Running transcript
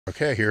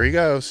okay, here he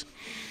goes.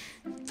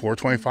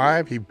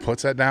 425, he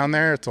puts that down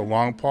there. It's a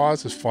long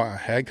pause. His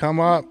head come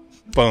up,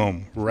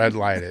 boom, red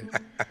lighted.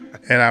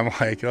 And I'm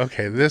like,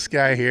 okay, this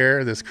guy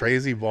here, this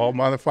crazy bald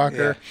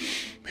motherfucker,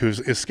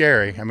 is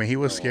scary. I mean, he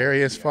was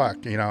scary as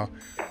fuck, you know.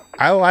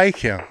 I like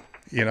him.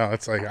 You know,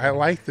 it's like, I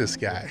like this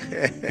guy.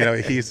 You know,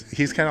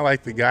 he's kind of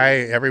like the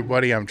guy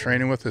everybody I'm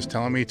training with is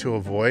telling me to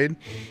avoid,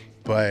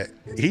 but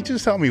he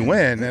just helped me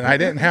win, and I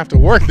didn't have to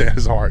work that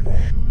as hard.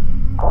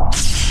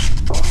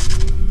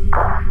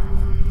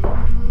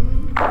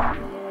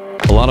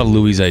 A lot of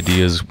Louie's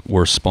ideas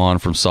were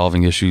spawned from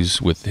solving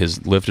issues with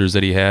his lifters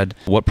that he had.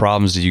 What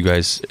problems did you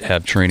guys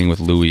have training with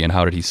Louie, and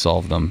how did he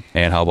solve them?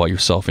 And how about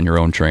yourself in your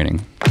own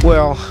training?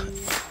 Well,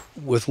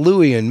 with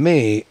Louie and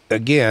me,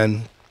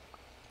 again,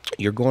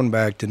 you're going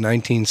back to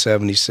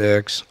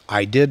 1976.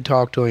 I did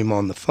talk to him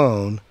on the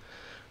phone,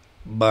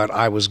 but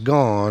I was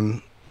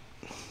gone,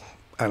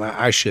 and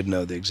I should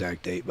know the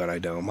exact date, but I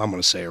don't. I'm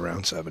going to say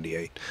around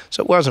 78.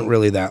 So it wasn't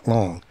really that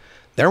long.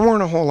 There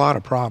weren't a whole lot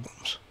of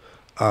problems.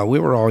 We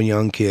were all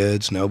young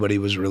kids. Nobody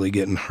was really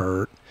getting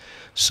hurt.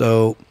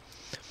 So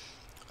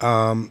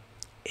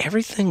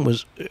everything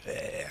was,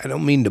 I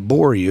don't mean to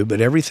bore you,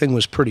 but everything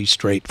was pretty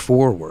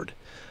straightforward.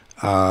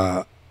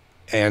 And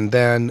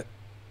then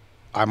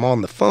I'm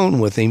on the phone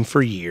with him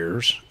for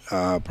years.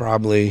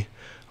 Probably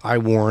I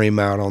wore him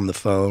out on the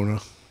phone.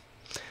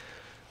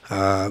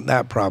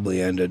 That probably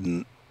ended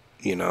in,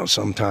 you know,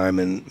 sometime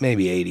in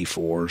maybe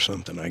 84 or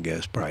something, I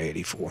guess, probably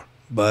 84.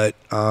 But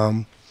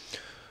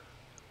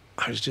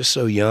I was just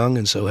so young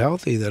and so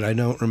healthy that I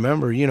don't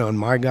remember, you know, and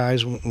my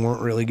guys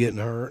weren't really getting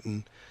hurt.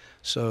 And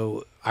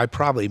so I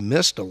probably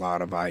missed a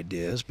lot of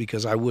ideas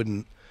because I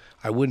wouldn't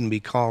be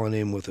calling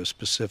him with a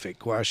specific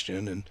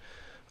question. And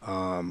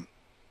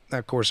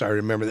of course I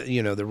remember that,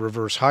 you know, the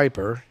reverse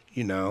hyper,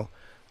 you know,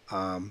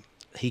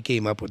 he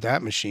came up with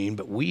that machine,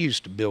 but we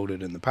used to build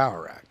it in the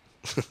power rack.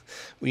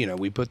 You know,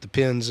 we put the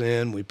pins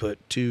in, we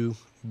put 2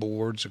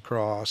 boards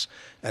across,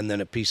 and then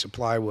a piece of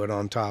plywood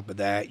on top of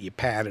that. You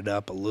pad it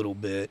up a little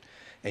bit,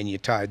 and you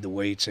tied the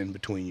weights in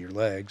between your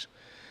legs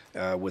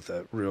with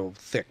a real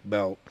thick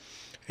belt,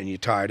 and you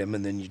tied them,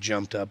 and then you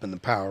jumped up in the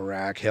power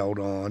rack, held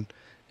on,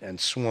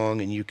 and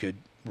swung, and you could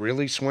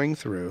really swing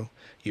through.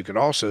 You could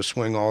also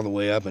swing all the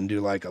way up and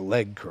do like a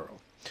leg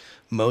curl.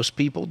 Most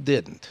people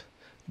didn't,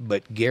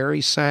 but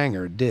Gary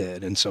Sanger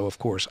did, and so of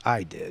course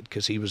I did,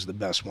 because he was the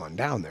best one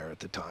down there at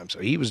the time. So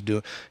he was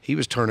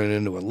turning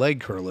into a leg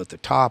curl at the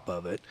top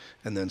of it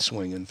and then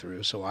swinging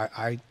through. So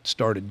I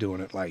started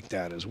doing it like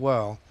that as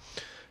well.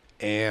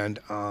 And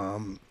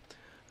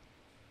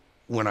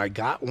when I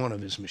got one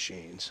of his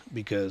machines,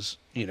 because,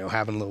 you know,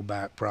 having little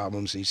back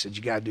problems, he said,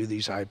 you got to do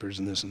these hypers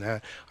and this and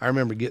that. I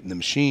remember getting the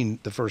machine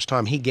the first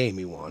time. He gave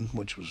me one,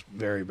 which was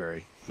very,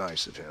 very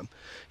nice of him.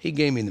 He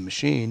gave me the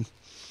machine,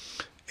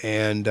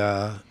 and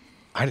I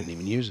didn't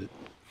even use it.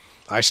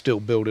 I still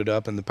built it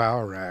up in the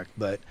power rack,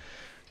 but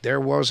there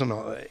wasn't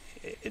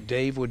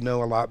Dave would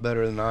know a lot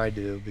better than I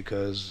do,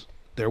 because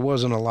there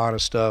wasn't a lot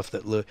of stuff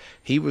that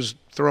he was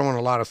throwing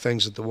a lot of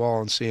things at the wall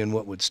and seeing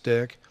what would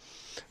stick,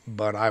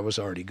 but I was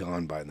already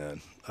gone by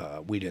then.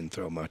 We didn't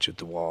throw much at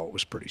the wall. It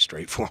was pretty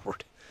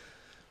straightforward.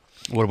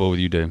 What about with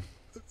you, Dave?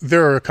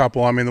 There are a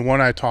couple. I mean, the one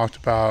I talked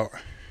about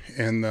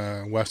in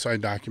the West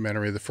Side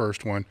documentary, the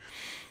first one,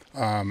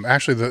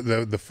 actually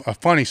a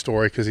funny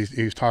story, because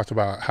he talked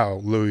about how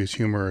Louie's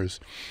humor is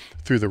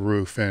through the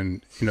roof,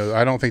 and, you know,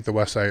 I don't think the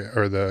West Side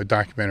or the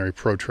documentary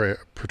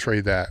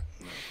portrayed that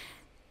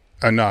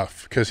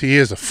enough, because he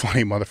is a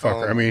funny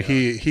motherfucker. I mean,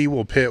 he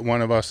will pit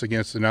one of us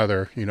against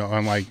another, you know,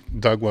 unlike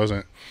Doug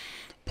wasn't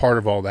part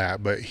of all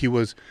that, but he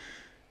was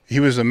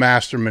a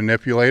master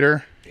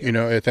manipulator, you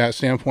know, at that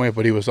standpoint,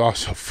 but he was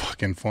also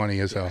fucking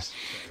funny as hell.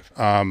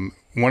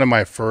 One of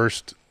my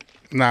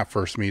not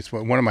first meets,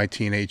 but one of my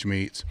teenage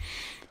meets,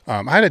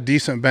 I had a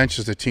decent bench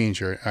as a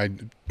teenager.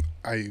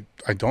 I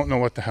don't know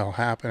what the hell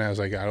happened as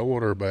I got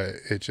older, but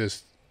it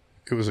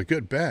was a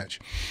good bench.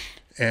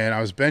 And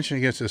I was benching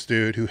against this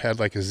dude who had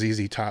like a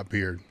ZZ Top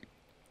beard,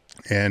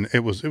 and it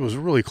was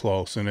really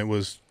close. And I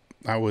was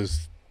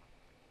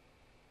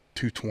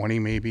 220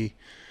 maybe,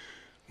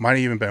 might have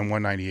even been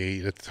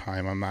 198 at the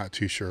time. I'm not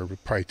too sure,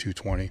 but probably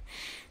 220.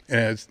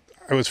 And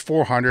I was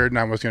 400, and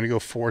I was going to go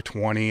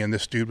 420, and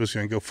this dude was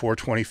going to go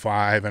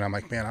 425, and I'm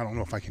like, man, I don't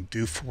know if I can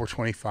do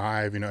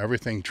 425, you know,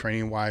 everything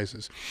training-wise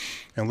is,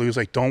 and Lou's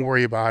like, don't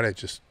worry about it,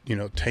 just, you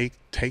know, take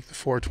the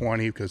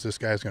 420, because this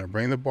guy's going to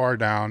bring the bar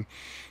down.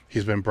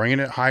 He's been bringing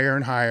it higher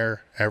and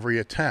higher every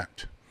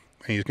attempt,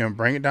 and he's going to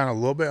bring it down a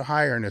little bit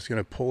higher, and it's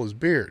going to pull his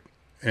beard,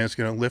 and it's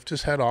going to lift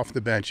his head off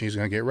the bench, and he's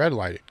going to get red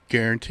lighted,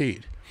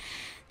 guaranteed.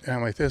 And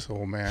I'm like, this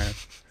old man,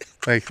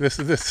 like, this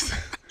is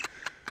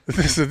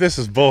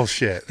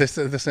bullshit. This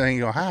ain't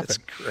gonna happen. That's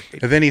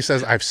great. And then he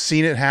says, I've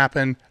seen it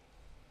happen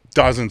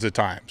dozens of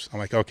times. I'm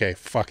like, okay,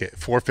 fuck it.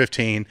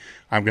 415.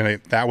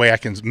 That way I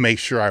can make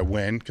sure I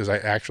win, because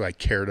I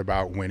cared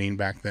about winning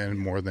back then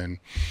more than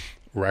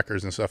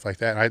records and stuff like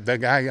that.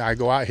 And I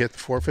go out, hit the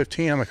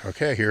 415. I'm like,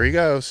 okay, here he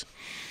goes.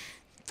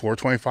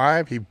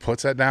 425. He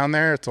puts that down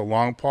there. It's a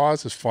long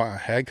pause. His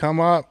head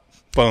come up.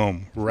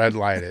 boom, red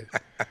lighted.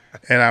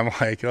 And I'm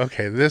like,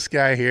 okay, this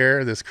guy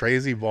here, this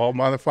crazy bald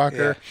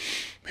motherfucker,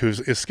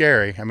 is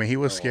scary. I mean, he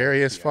was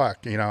scary as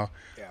fuck, you know.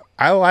 Yeah.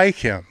 I like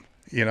him.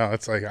 You know,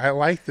 it's like, I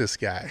like this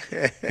guy.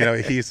 You know,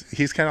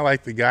 he's kind of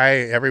like the guy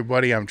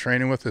everybody I'm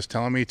training with is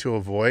telling me to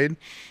avoid,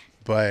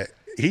 but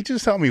he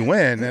just helped me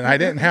win, and I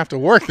didn't have to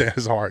work that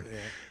as hard.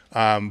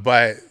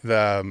 But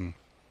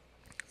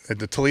at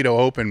the Toledo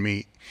Open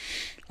meet,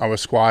 I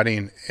was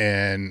squatting,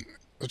 and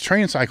the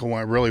training cycle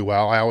went really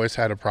well. I always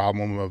had a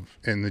problem of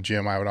in the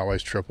gym, I would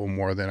always triple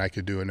more than I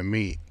could do in a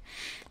meet.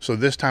 So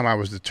this time I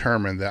was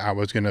determined that I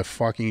was going to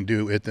fucking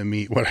do at the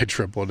meet what I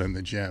tripled in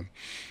the gym.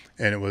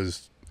 And it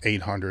was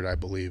 800, I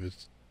believe.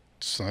 It's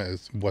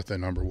what the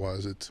number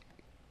was.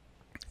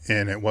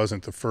 And it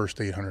wasn't the first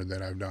 800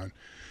 that I've done.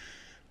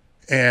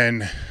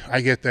 And I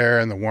get there,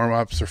 and the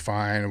warm-ups are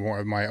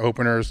fine. My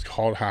opener's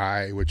called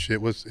high, which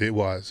it was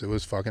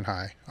fucking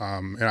high.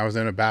 And I was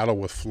in a battle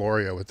with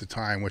Florio at the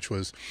time, which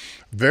was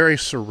very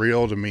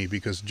surreal to me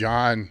because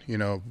John, you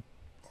know,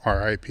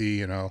 RIP,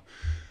 you know,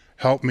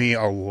 helped me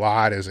a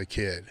lot as a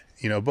kid.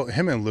 You know, but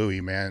him and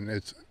Louie, man,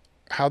 it's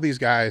how these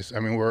guys, I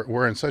mean,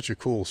 we're in such a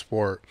cool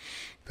sport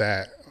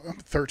that I'm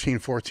a 13,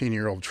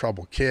 14-year-old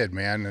troubled kid,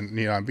 man. And,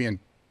 you know, I'm being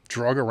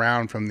drug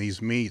around from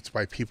these meets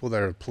by people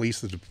that are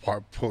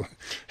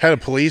head of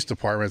police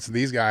departments.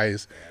 These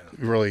guys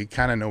really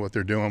kind of know what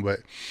they're doing, but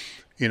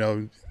you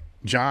know,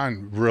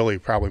 John really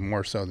probably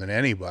more so than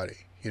anybody.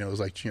 You know, it was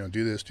like, you know,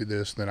 do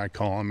this. Then I'd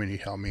call him and he'd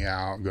help me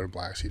out. Go to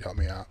Blacks, he'd help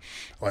me out.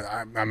 Well,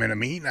 I'm in a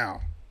meet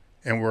now,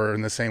 and we're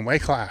in the same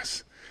weight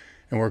class,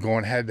 and we're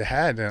going head to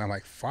head, and I'm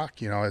like,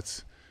 fuck, you know,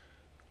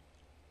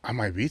 I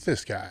might beat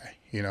this guy.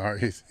 You know,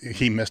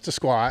 he missed a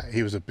squat.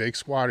 He was a big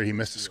squatter. He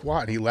missed a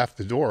squat, and he left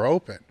the door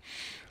open.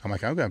 I'm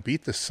like, I'm going to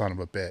beat this son of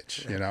a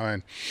bitch, you know.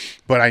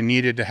 But I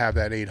needed to have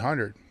that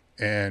 800.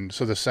 And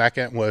so the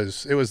second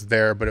it was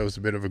there, but it was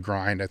a bit of a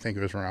grind. I think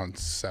it was around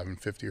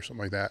 750 or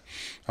something like that.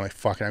 I'm like,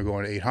 fucking, I'm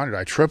going to 800.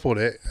 I tripled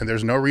it, and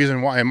there's no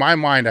reason why. In my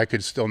mind, I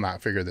could still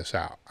not figure this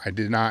out. I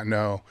did not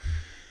know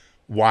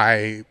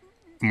why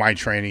my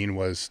training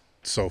was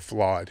so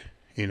flawed,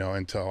 you know,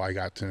 until I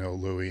got to know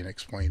Louie and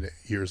explained it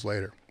years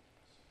later.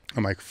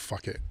 I'm like,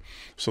 fuck it.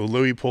 So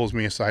Louie pulls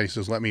me aside. He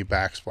says, let me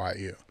back spot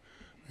you.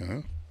 You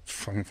know,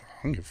 I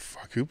don't give a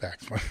fuck who back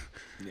spot.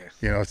 Yeah.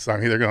 You know,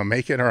 I'm either going to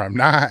make it or I'm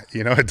not.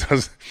 You know,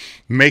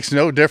 makes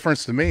no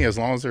difference to me as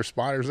long as there's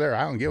spotters there.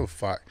 I don't give a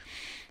fuck.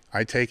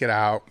 I take it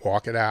out,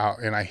 walk it out,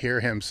 and I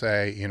hear him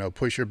say, you know,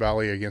 push your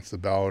belly against the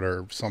belt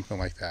or something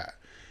like that.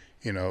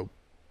 You know,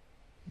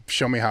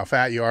 show me how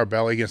fat you are,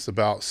 belly against the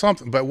belt,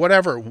 something. But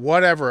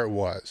whatever it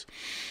was,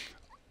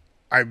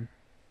 I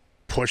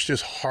pushed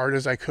as hard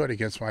as I could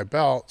against my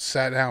belt,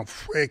 sat down,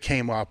 it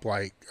came up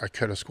like I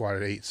could have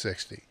squatted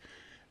 860.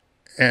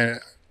 And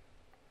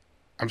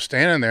I'm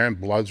standing there and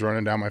blood's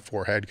running down my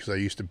forehead because I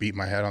used to beat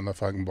my head on the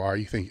fucking bar.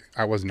 You think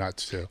I was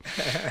nuts too.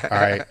 All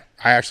right.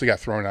 I actually got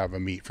thrown out of a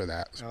meet for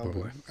that. Oh,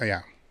 boy.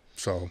 Yeah.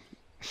 So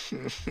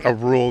a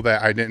rule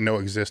that I didn't know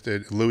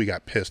existed. Louie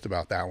got pissed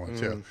about that one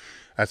too.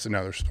 That's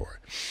another story.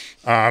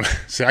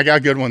 See, I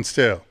got good ones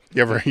too.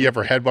 You ever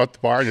headbutt the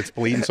bar and it's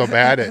bleeding so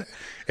bad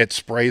it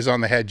sprays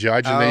on the head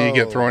judge and then you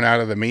get thrown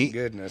out of the meet?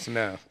 Goodness,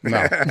 no. No,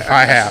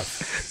 I have.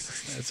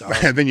 That's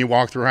awesome. And then you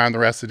walk around the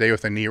rest of the day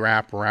with a knee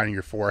wrap around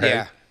your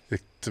forehead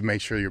to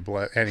make sure your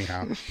blood.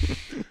 Anyhow,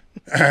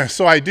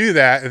 so I do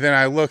that, and then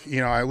I look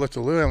to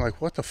Louie. I'm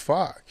like, what the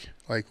fuck?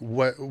 Like,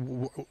 what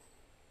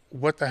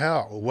the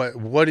hell?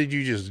 What did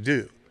you just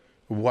do?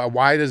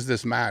 Why does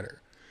this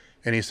matter?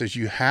 And he says,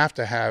 you have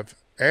to have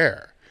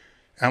air.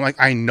 And I'm like,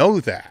 I know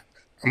that.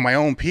 My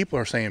own people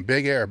are saying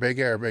big air, big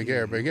air, big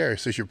air, big air. He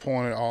says you're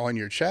pulling it all in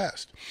your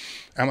chest.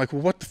 And I'm like,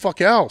 well, what the fuck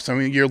else? I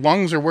mean, your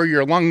lungs are where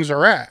your lungs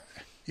are at.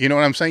 You know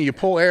what I'm saying? You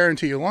pull air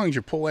into your lungs,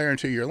 you pull air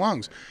into your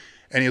lungs.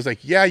 And he was like,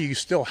 yeah, you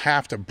still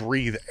have to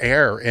breathe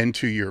air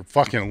into your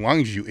fucking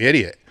lungs, you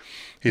idiot.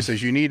 He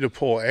says you need to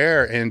pull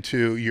air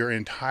into your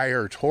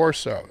entire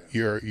torso,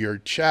 your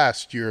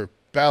chest, your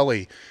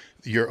belly,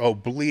 your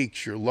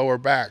obliques, your lower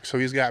back. So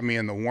he's got me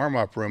in the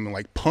warm-up room and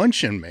like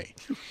punching me.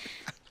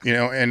 You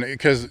know, and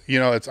because, you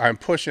know, I'm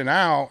pushing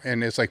out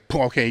and it's like,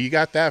 okay, you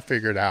got that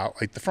figured out.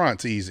 Like the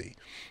front's easy.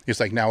 It's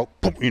like now,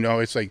 you know,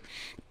 it's like,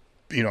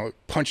 you know,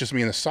 punches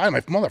me in the side. I'm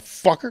like,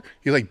 motherfucker.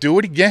 He's like, do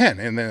it again.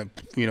 And then,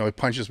 you know, it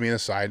punches me in the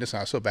side. It's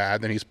not so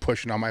bad. Then he's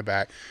pushing on my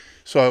back.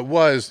 So it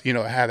was, you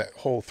know, it had that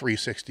whole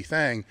 360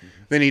 thing.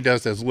 Then he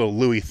does this little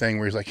Louie thing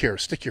where he's like, here,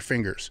 stick your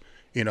fingers,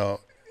 you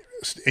know,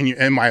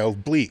 in my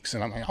obliques.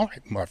 And I'm like, all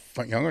right,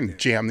 motherfucker, I'm going to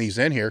jam these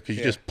in here because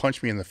you just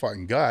punched me in the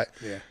fucking gut.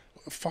 Yeah.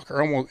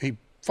 Fucker,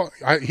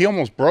 he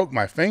almost broke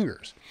my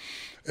fingers.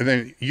 And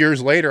then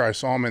years later, I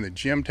saw him in the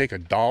gym take a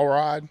dowel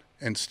rod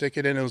and stick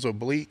it in his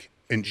oblique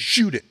and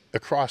shoot it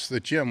across the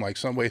gym like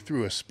somebody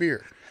threw a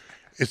spear.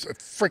 It's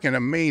freaking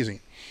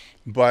amazing.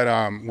 But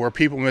where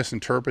people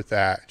misinterpret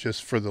that,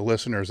 just for the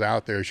listeners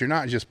out there, is you're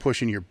not just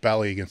pushing your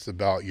belly against the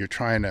belt. You're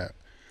trying to,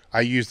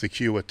 I use the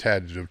cue with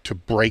Ted to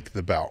break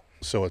the belt.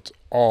 So it's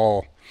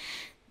all,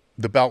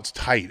 the belt's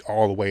tight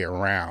all the way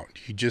around.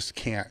 You just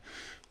can't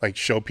like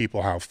show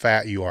people how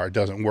fat you are. It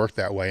doesn't work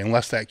that way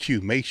unless that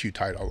cue makes you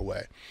tight all the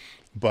way.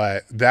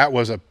 But that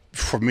was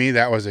for me,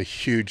 that was a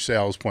huge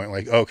sales point.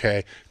 Like,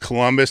 okay,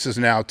 Columbus is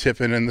now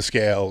tipping in the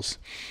scales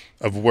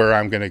of where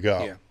I'm going to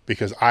go,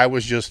 because I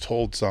was just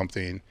told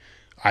something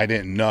I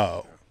didn't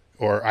know,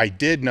 or I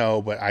did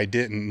know, but I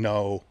didn't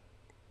know.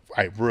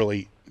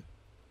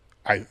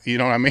 You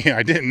know what I mean?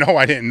 I didn't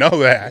know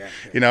that.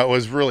 You know, it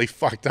was really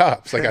fucked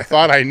up. It's like I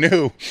thought I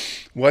knew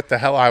what the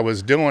hell I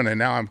was doing, and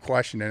now I'm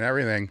questioning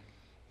everything.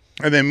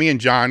 And then me and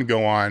John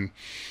go on,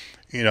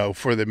 you know,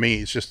 for the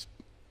meet. It's just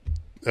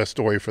a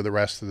story for the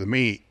rest of the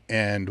meet.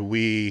 And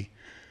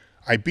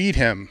I beat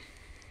him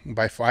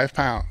by 5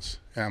 pounds.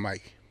 And I'm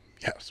like,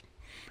 yes.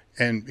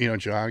 And, you know,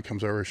 John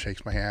comes over,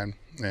 shakes my hand,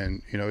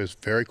 and, you know, is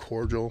very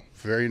cordial,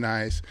 very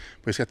nice.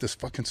 But he's got this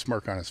fucking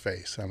smirk on his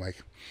face. I'm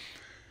like,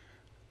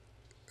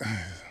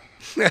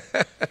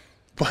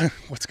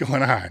 what's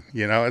going on?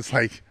 You know, it's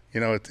like,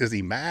 you know, is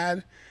he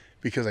mad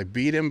because I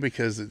beat him?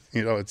 Because,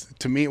 you know,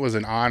 to me, it was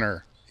an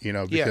honor, you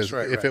know, because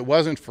if it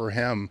wasn't for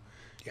him,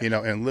 you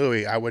know, and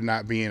Louie, I would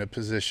not be in a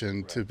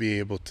position to be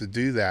able to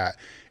do that.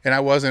 And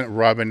I wasn't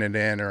rubbing it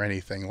in or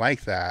anything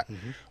like that.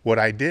 What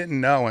I didn't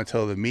know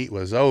until the meet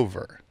was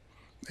over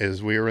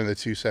is we were in the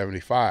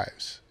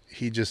 275s.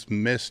 He just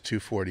missed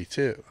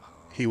 242.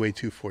 He weighed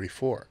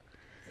 244.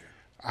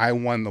 I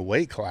won the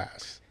weight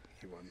class.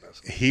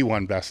 He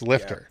won best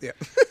lifter.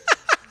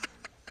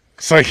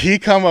 So he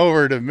come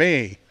over to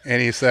me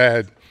and he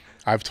said,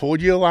 I've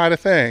told you a lot of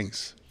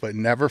things, but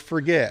never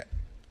forget,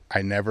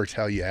 I never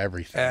tell you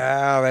everything.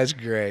 Oh, that's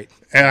great.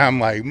 And I'm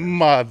like,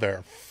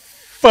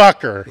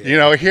 motherfucker. You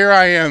know, here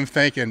I am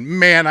thinking,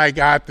 man, I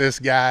got this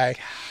guy.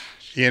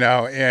 You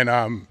know, and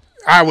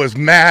I was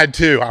mad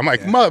too. I'm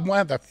like,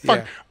 what the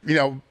fuck? You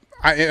know,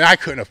 I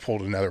couldn't have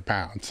pulled another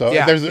pound. So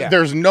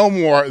there's no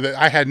more.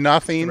 I had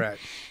nothing. Right.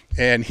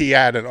 And he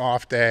had an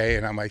off day,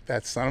 and I'm like,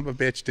 that son of a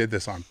bitch did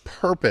this on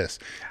purpose,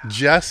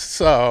 just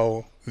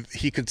so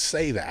he could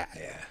say that.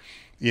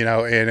 You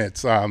know, and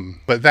it's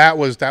but that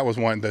was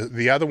one.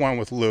 The other one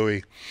with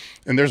Louie,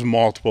 and there's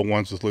multiple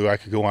ones with Louie. I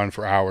could go on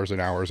for hours and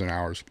hours and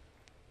hours.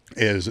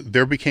 Is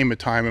there became a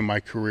time in my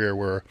career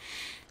where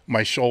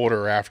my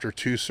shoulder after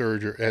 2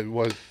 surgery, it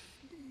was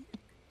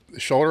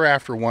shoulder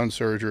after 1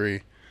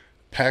 surgery,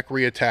 pec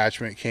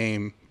reattachment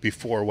came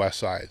before West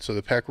Side. So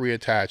the pec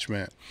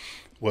reattachment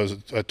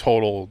was a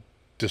total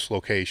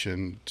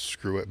dislocation,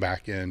 screw it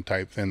back in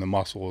type thing. The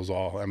muscle was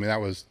all, I mean, that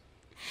was,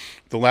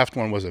 the left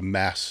one was a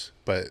mess,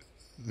 but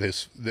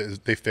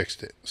they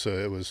fixed it. So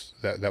it was,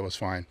 that was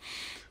fine.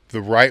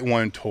 The right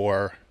one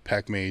tore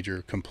pec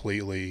major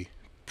completely,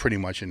 pretty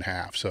much in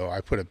half. So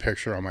I put a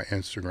picture on my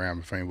Instagram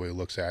if anybody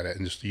looks at it,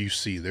 and just, you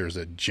see there's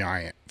a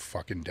giant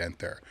fucking dent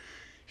there.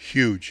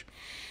 Huge.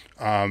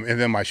 And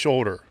then my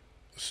shoulder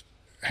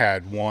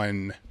had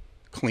one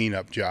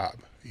cleanup job,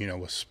 you know,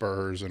 with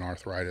spurs and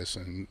arthritis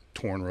and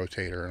torn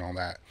rotator and all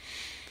that.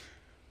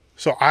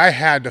 So I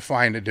had to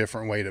find a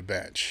different way to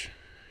bench,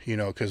 you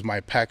know, because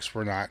my pecs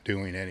were not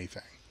doing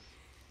anything.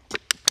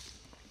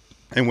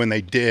 And when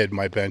they did,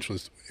 my bench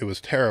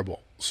was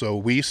terrible. So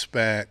we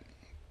spent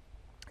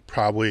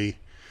probably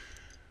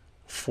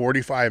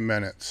 45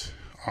 minutes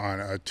on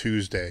a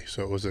Tuesday.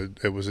 So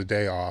it was a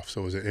day off.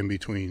 So it was an in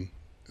between.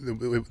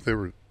 There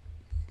were,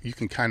 you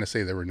can kind of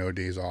say there were no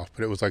days off,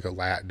 but it was like a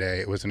lat day.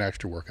 It was an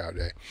extra workout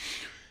day.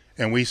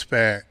 And we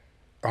spent,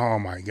 oh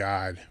my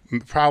God,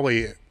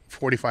 probably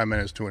 45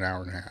 minutes to an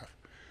hour and a half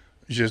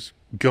just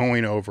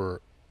going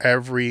over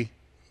every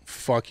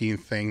fucking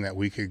thing that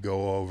we could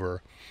go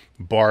over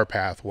bar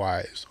path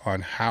wise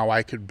on how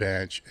I could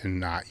bench and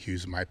not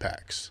use my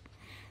pecs.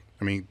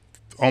 I mean,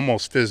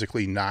 almost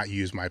physically not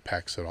use my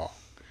pecs at all.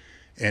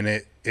 And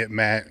it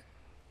meant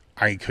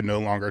I could no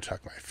longer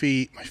tuck my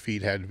feet. My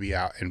feet had to be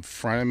out in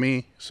front of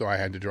me. So I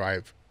had to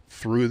drive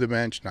through the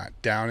bench, not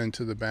down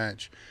into the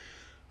bench.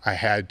 I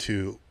had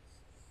to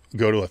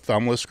go to a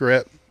thumbless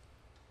grip,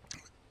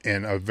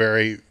 and a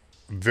very,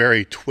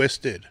 very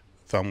twisted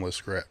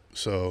thumbless grip.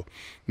 So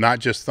not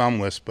just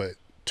thumbless, but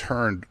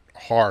turned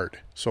hard.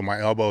 So my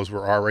elbows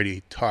were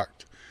already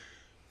tucked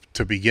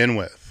to begin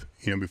with,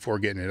 you know, before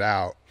getting it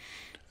out.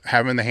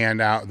 Having the hand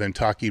out, then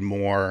tucking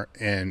more,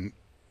 and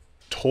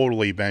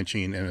totally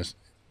benching in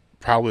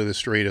probably the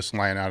straightest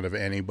line out of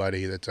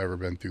anybody that's ever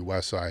been through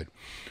Westside.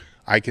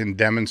 I can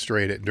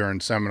demonstrate it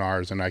during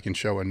seminars, and I can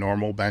show a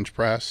normal bench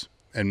press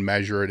and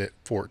measure it at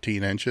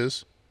 14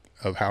 inches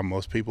of how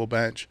most people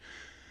bench.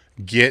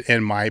 Get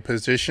in my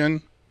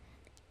position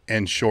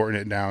and shorten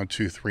it down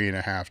to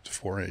 3.5 to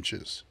 4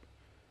 inches.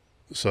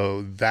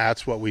 So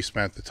that's what we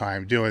spent the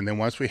time doing. Then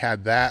once we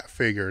had that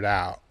figured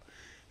out,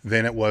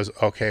 then it was,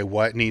 okay,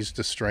 what needs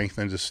to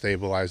strengthen to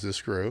stabilize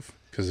this groove?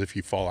 Because if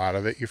you fall out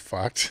of it, you're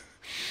fucked.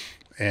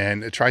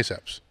 And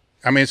triceps.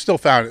 I mean, it still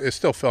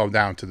fell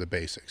down to the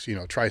basics, you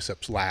know,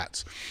 triceps,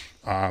 lats,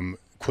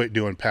 quit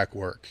doing pec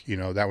work. You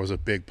know, that was a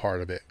big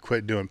part of it.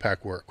 Quit doing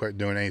pec work, quit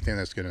doing anything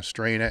that's going to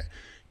strain it,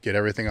 get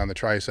everything on the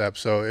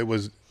triceps. So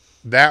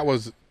that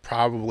was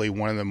probably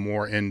one of the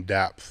more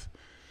in-depth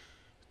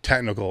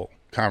technical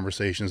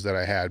conversations that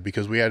I had,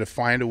 because we had to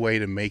find a way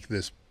to make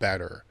this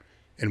better,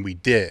 and we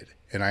did.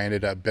 And I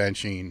ended up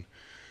benching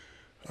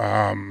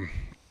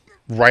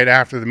right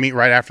after the meet.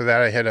 Right after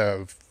that, I hit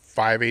a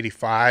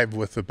 585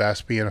 with the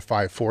best being a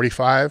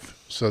 545.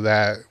 So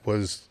that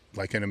was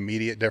like an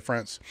immediate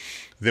difference.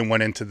 Then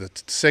went into the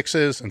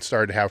sixes and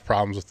started to have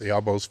problems with the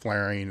elbows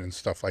flaring and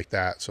stuff like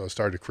that. So it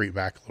started to creep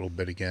back a little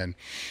bit again.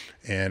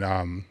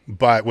 And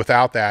but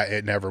without that,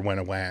 it never would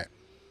have went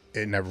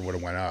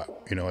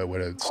up. You know, it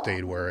would have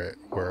stayed where it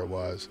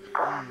was.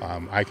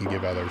 I can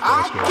give others.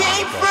 I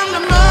came from the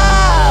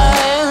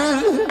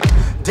mud.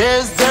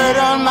 There's dirt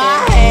on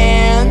my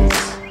hands.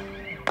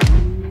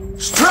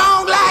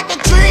 Strong like a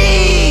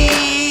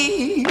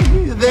tree.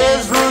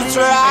 There's roots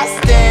where I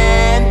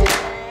stand.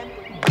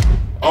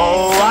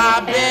 Oh,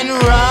 I've been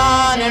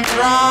running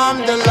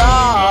from the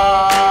law.